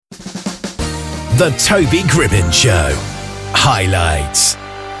The Toby Gribbin Show. Highlights.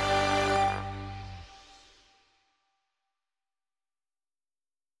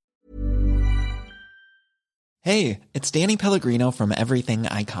 Hey, it's Danny Pellegrino from Everything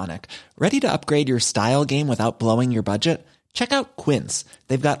Iconic. Ready to upgrade your style game without blowing your budget? Check out Quince.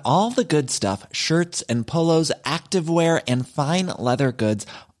 They've got all the good stuff, shirts and polos, activewear, and fine leather goods,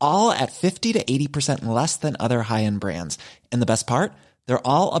 all at 50 to 80% less than other high-end brands. And the best part? They're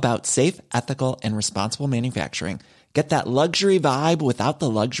all about safe, ethical, and responsible manufacturing. Get that luxury vibe without the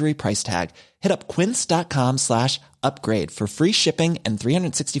luxury price tag. Hit up quince.com/upgrade for free shipping and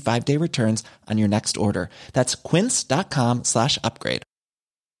 365-day returns on your next order. That's quince.com/upgrade.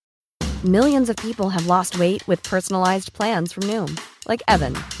 Millions of people have lost weight with personalized plans from Noom. Like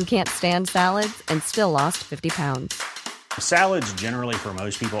Evan, who can't stand salads and still lost 50 pounds. Salads generally for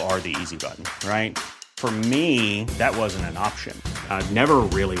most people are the easy button, right? For me, that wasn't an option. I never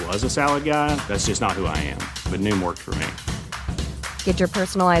really was a salad guy. That's just not who I am. But Noom worked for me. Get your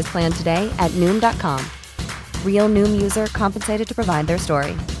personalized plan today at Noom.com. Real Noom user compensated to provide their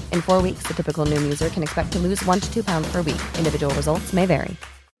story. In 4 weeks, the typical Noom user can expect to lose 1 to 2 pounds per week. Individual results may vary.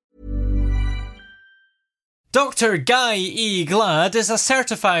 Dr. Guy E. Glad is a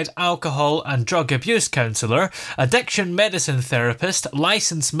certified alcohol and drug abuse counsellor, addiction medicine therapist,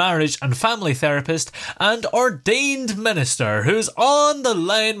 licensed marriage and family therapist, and ordained minister, who's on the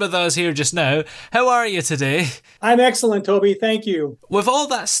line with us here just now. How are you today? I'm excellent, Toby. Thank you. With all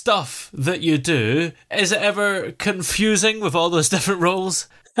that stuff that you do, is it ever confusing with all those different roles?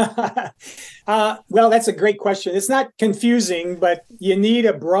 Well, that's a great question. It's not confusing, but you need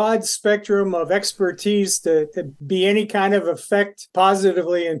a broad spectrum of expertise to be any kind of effect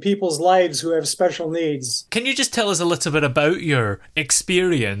positively in people's lives who have special needs. Can you just tell us a little bit about your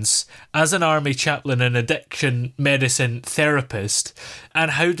experience as an army chaplain and addiction medicine therapist,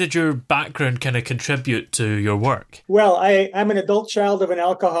 and how did your background kind of contribute to your work? Well, I'm an adult child of an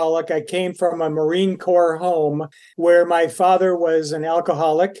alcoholic. I came from a Marine Corps home where my father was an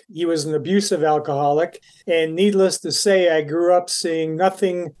alcoholic. He was an abusive alcoholic. And needless to say, I grew up seeing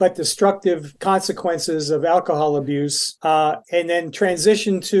nothing but destructive consequences of alcohol abuse. And then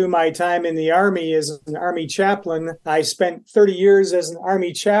transitioned to my time in the Army as an Army chaplain. I spent 30 years as an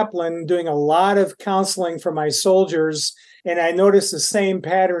Army chaplain doing a lot of counseling for my soldiers. And I noticed the same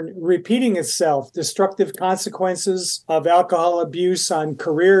pattern repeating itself, destructive consequences of alcohol abuse on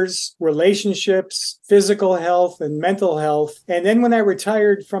careers, relationships, physical health, and mental health. And then when I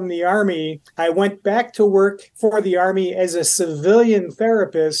retired from the Army, I went back to work for the Army as a civilian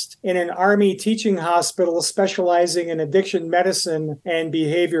therapist in an Army teaching hospital specializing in addiction medicine and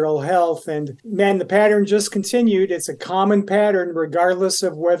behavioral health. And man, the pattern just continued. It's a common pattern, regardless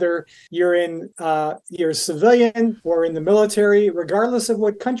of whether you're you're civilian or in the military, regardless of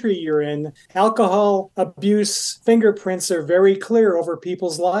what country you're in. Alcohol abuse fingerprints are very clear over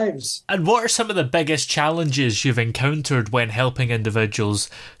people's lives. And what are some of the biggest challenges you've encountered when helping individuals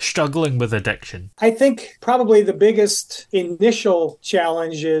struggling with addiction? I think probably the biggest initial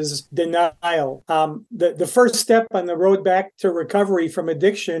challenge is denial. The first step on the road back to recovery from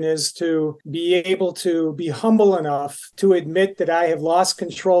addiction is to be able to be humble enough to admit that I have lost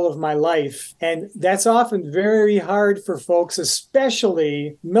control of my life. And that's often very hard for folks,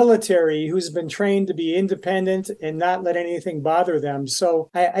 especially military, who's been trained to be independent and not let anything bother them. So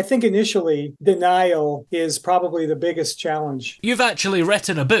I think initially denial is probably the biggest challenge. You've actually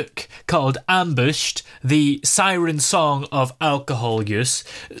written a book called Ambushed, the siren song of alcohol use.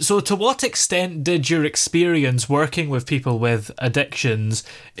 So to what extent did your experience working with people with addictions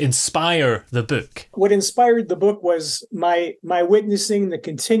inspire the book? What inspired the book was my witnessing the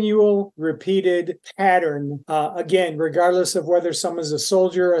continual repeated pattern, again, regardless of whether someone's a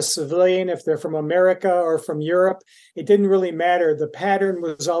soldier, a civilian, if they're from America or from Europe. It didn't really matter. The pattern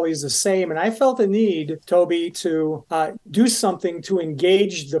was always the same. And I felt a need, Toby, to do something to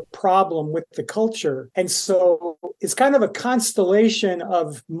engage the problem with the culture. And so it's kind of a constellation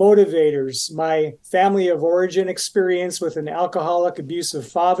of motivators. My family of origin experience with an alcoholic, abusive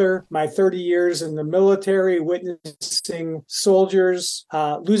father, my 30 years in the military, witnessing soldiers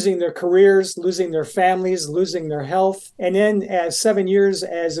losing their careers, losing their families, losing their health. And then 7 years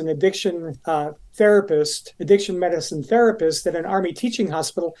as an addiction medicine therapist at an Army teaching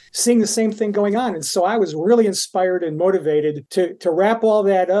hospital, seeing the same thing going on. And so I was really inspired and motivated to wrap all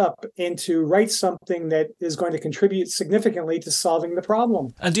that up and to write something that is going to contribute significantly to solving the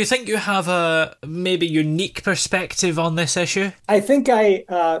problem. And do you think you have a maybe unique perspective on this issue? I think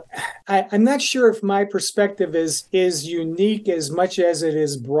I'm not sure if my perspective is unique as much as it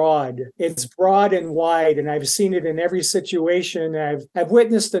is broad. It's broad and wide, and I've seen it in every situation. I've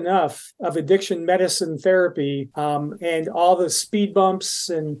witnessed enough of addiction addiction medicine therapy, and all the speed bumps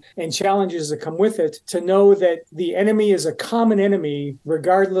and challenges that come with it, to know that the enemy is a common enemy,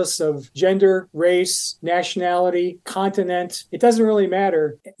 regardless of gender, race, nationality, continent. It doesn't really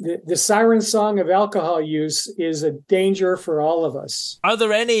matter. The siren song of alcohol use is a danger for all of us. Are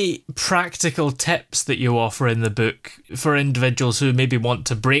there any practical tips that you offer in the book for individuals who maybe want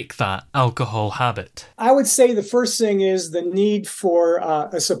to break that alcohol habit? I would say the first thing is the need for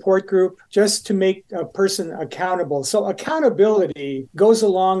a support group, just to make a person accountable. So accountability goes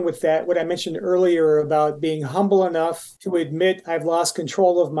along with that, what I mentioned earlier about being humble enough to admit I've lost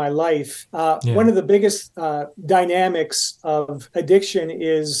control of my life. One of the biggest dynamics of addiction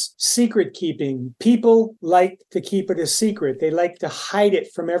is secret keeping. People like to keep it a secret. They like to hide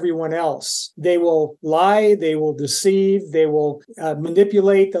it from everyone else. They will lie, they will deceive, they will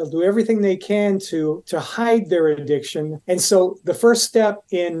manipulate, they'll do everything they can to hide their addiction. And so the first step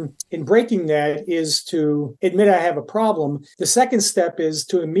in breaking that is to admit I have a problem. The second step is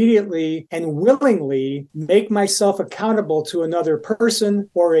to immediately and willingly make myself accountable to another person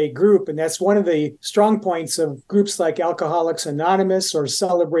or a group. And that's one of the strong points of groups like Alcoholics Anonymous or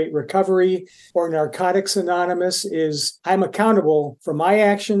Celebrate Recovery or Narcotics Anonymous, is I'm accountable for my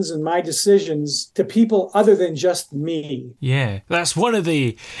actions and my decisions to people other than just me. Yeah, that's one of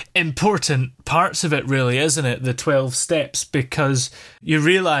the important parts of it, really, isn't it? The 12 steps, because you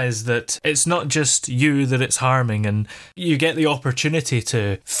realise that it's not just you that it's harming, and you get the opportunity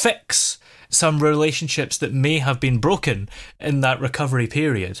to fix some relationships that may have been broken in that recovery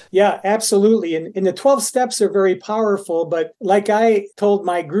period. Yeah, absolutely. And the 12 steps are very powerful, but like I told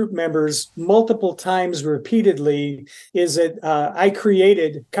my group members multiple times repeatedly, is that I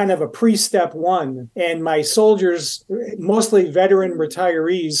created kind of a pre-step one, and my soldiers, mostly veteran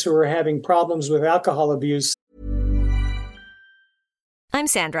retirees who are having problems with alcohol abuse. I'm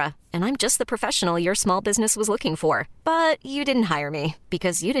Sandra, and I'm just the professional your small business was looking for. But you didn't hire me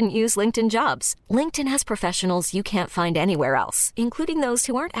because you didn't use LinkedIn Jobs. LinkedIn has professionals you can't find anywhere else, including those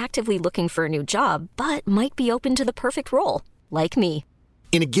who aren't actively looking for a new job, but might be open to the perfect role, like me.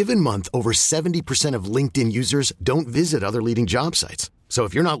 In a given month, over 70% of LinkedIn users don't visit other leading job sites. So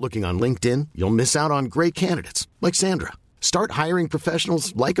if you're not looking on LinkedIn, you'll miss out on great candidates like Sandra. Start hiring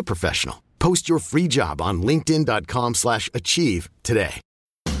professionals like a professional. Post your free job on linkedin.com/achieve today.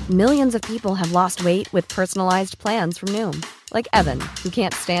 Millions of people have lost weight with personalized plans from Noom. Like Evan, who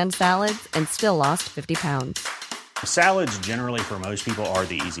can't stand salads and still lost 50 pounds. Salads generally for most people are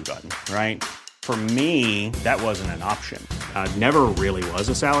the easy button, right? For me, that wasn't an option. I never really was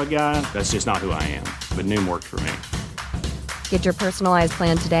a salad guy. That's just not who I am. But Noom worked for me. Get your personalized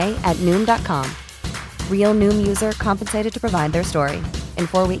plan today at Noom.com. Real Noom user compensated to provide their story. In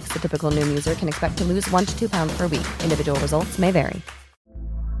 4 weeks, the typical Noom user can expect to lose 1 to 2 pounds per week. Individual results may vary.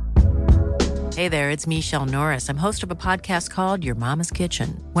 Hey there, it's Michelle Norris. I'm host of a podcast called Your Mama's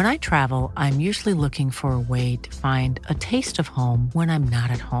Kitchen. When I travel, I'm usually looking for a way to find a taste of home when I'm not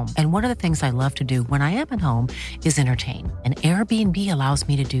at home. And one of the things I love to do when I am at home is entertain. And Airbnb allows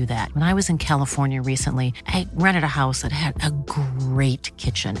me to do that. When I was in California recently, I rented a house that had a great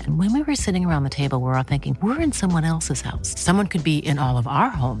kitchen. And when we were sitting around the table, we were all thinking, we're in someone else's house. Someone could be in all of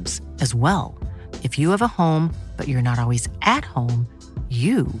our homes as well. If you have a home, but you're not always at home,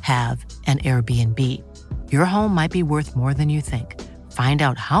 you have an Airbnb. Your home might be worth more than you think. Find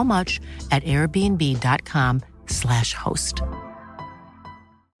out how much at airbnb.com/host.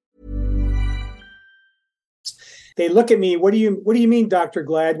 They look at me, what do you mean, Dr.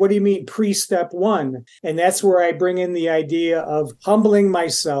 Glad? What do you mean pre-step one? And that's where I bring in the idea of humbling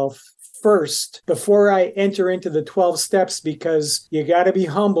myself first before I enter into the 12 steps, because you got to be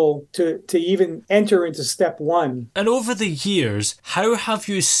humble to even enter into step one. And over the years, how have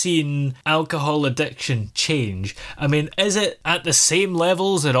you seen alcohol addiction change? I mean, is it at the same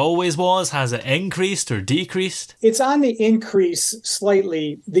levels it always was? Has it increased or decreased? It's on the increase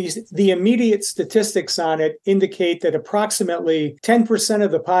slightly. The immediate statistics on it indicate that approximately 10% of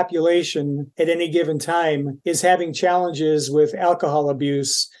the population at any given time is having challenges with alcohol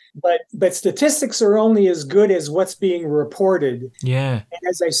abuse. But statistics are only as good as what's being reported. Yeah. And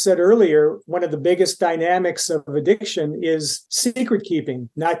as I said earlier, one of the biggest dynamics of addiction is secret keeping,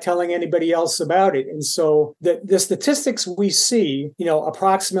 not telling anybody else about it. And so the statistics we see,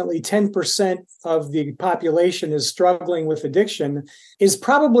 approximately 10% of the population is struggling with addiction, is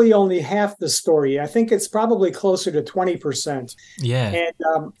probably only half the story. I think it's probably closer to 20%. Yeah.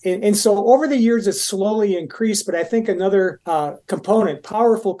 And so over the years, it's slowly increased. But I think another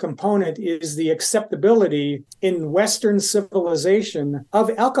powerful component is the acceptability in Western civilization of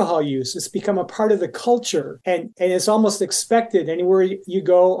alcohol use. It's become a part of the culture, and it's almost expected anywhere you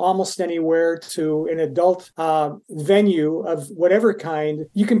go, almost anywhere to an adult venue of whatever kind,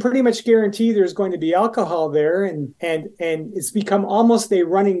 you can pretty much guarantee there's going to be alcohol there, and it's become almost a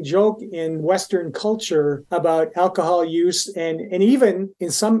running joke in Western culture about alcohol use, and even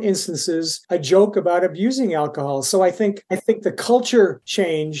in some instances a joke about abusing alcohol. So I think the culture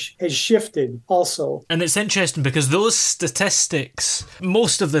change has shifted also. And it's interesting because those statistics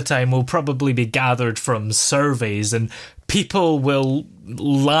most of the time will probably be gathered from surveys, and people will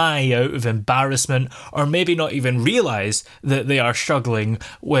lie out of embarrassment or maybe not even realise that they are struggling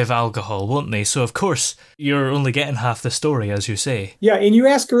with alcohol, won't they? So, of course, you're only getting half the story, as you say. Yeah, and you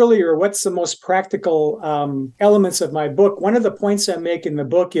asked earlier, what's the most practical elements of my book? One of the points I make in the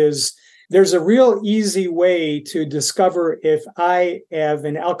book is there's a real easy way to discover if I have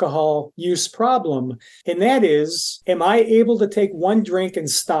an alcohol use problem, and that is, am I able to take one drink and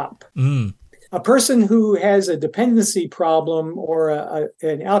stop? A person who has a dependency problem or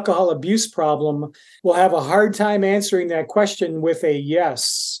an alcohol abuse problem will have a hard time answering that question with a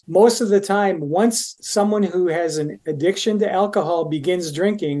yes. Most of the time, once someone who has an addiction to alcohol begins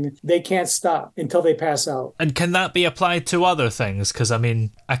drinking, they can't stop until they pass out. And can that be applied to other things? Because, I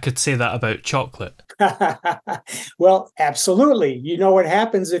mean, I could say that about chocolate. Well, absolutely. You know what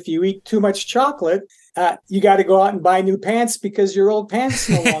happens if you eat too much chocolate? You got to go out and buy new pants because your old pants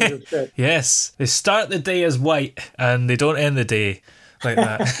no longer fit. Yes, they start the day as white and they don't end the day like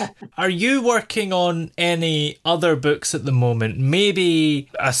that. Are you working on any other books at the moment? Maybe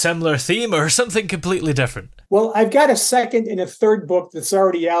a similar theme or something completely different? Well, I've got a second and a third book that's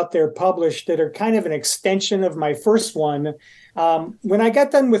already out there published that are kind of an extension of my first one. When I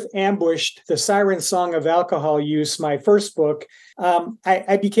got done with Ambushed, the Siren Song of Alcohol Use, my first book,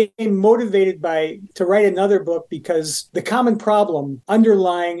 I became motivated to write another book because the common problem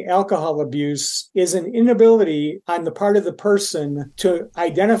underlying alcohol abuse is an inability on the part of the person to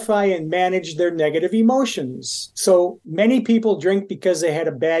identify and manage their negative emotions. So many people drink because they had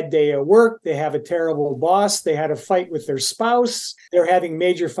a bad day at work, they have a terrible boss, they had a fight with their spouse, they're having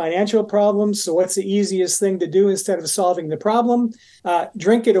major financial problems. So what's the easiest thing to do instead of solving the problem?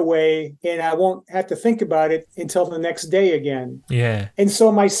 Drink it away, and I won't have to think about it until the next day again. Yeah. And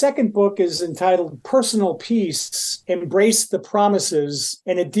so my second book is entitled Personal Peace, Embrace the Promises,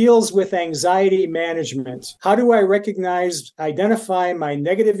 and it deals with anxiety management. How do I identify my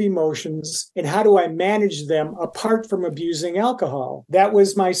negative emotions, and how do I manage them apart from abusing alcohol? That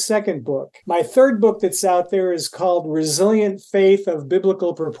was my second book. My third book that's out there is called Resilient Faith of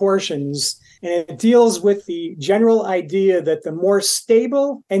Biblical Proportions, and it deals with the general idea that the more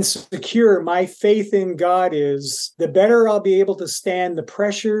stable and secure my faith in God is, the better I'll be able to stand the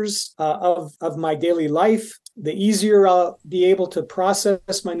pressures of my daily life, the easier I'll be able to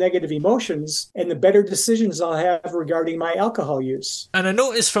process my negative emotions, and the better decisions I'll have regarding my alcohol use. And I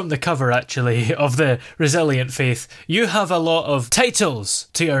noticed from the cover, actually, of the Resilient Faith, you have a lot of titles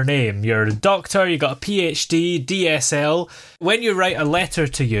to your name. You're a doctor, you got a PhD, DSL. When you write a letter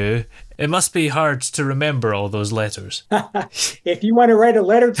to you, it must be hard to remember all those letters. If you want to write a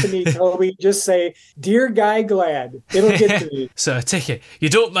letter to me, Toby, just say, Dear Guy Glad. It'll get to me. So I take it, you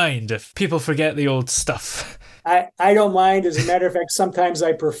don't mind if people forget the old stuff. I don't mind. As a matter of fact, sometimes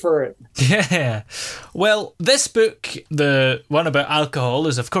I prefer it. Yeah. Well, this book, the one about alcohol,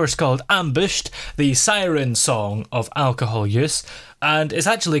 is of course called Ambushed, the Siren Song of Alcohol Use. And it's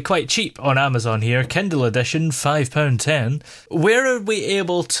actually quite cheap on Amazon here, Kindle edition, £5.10. Where are we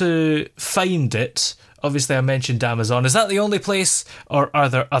able to find it? Obviously, I mentioned Amazon. Is that the only place, or are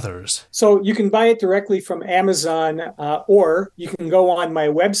there others? So you can buy it directly from Amazon, or you can go on my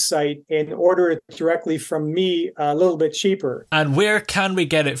website and order it directly from me a little bit cheaper. And where can we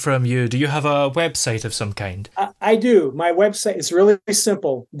get it from you? Do you have a website of some kind? I do. My website is really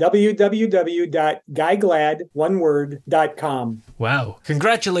simple, www.guyglad.com. Wow.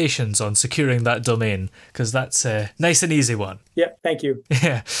 Congratulations on securing that domain, because that's a nice and easy one. Yeah, thank you.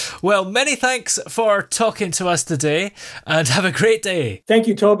 Yeah. Well, many thanks for talking to us today, and have a great day. Thank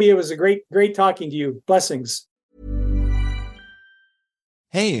you, Toby. It was a great talking to you. Blessings.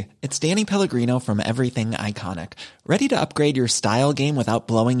 Hey, it's Danny Pellegrino from Everything Iconic. Ready to upgrade your style game without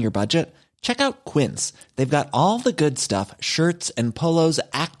blowing your budget? Check out Quince. They've got all the good stuff, shirts and polos,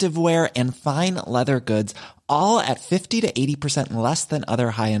 activewear, and fine leather goods, all at 50 to 80% less than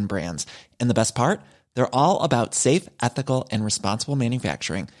other high-end brands. And the best part? They're all about safe, ethical, and responsible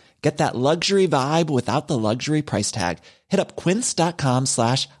manufacturing. Get that luxury vibe without the luxury price tag. Hit up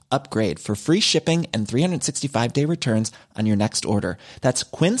quince.com/upgrade for free shipping and 365-day returns on your next order. That's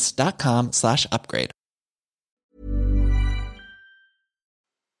quince.com/upgrade.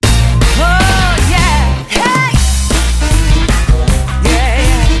 Oh, yeah. Hey! Yeah,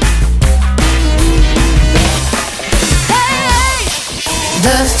 yeah. Hey!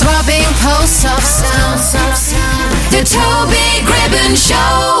 The throbbing pulse of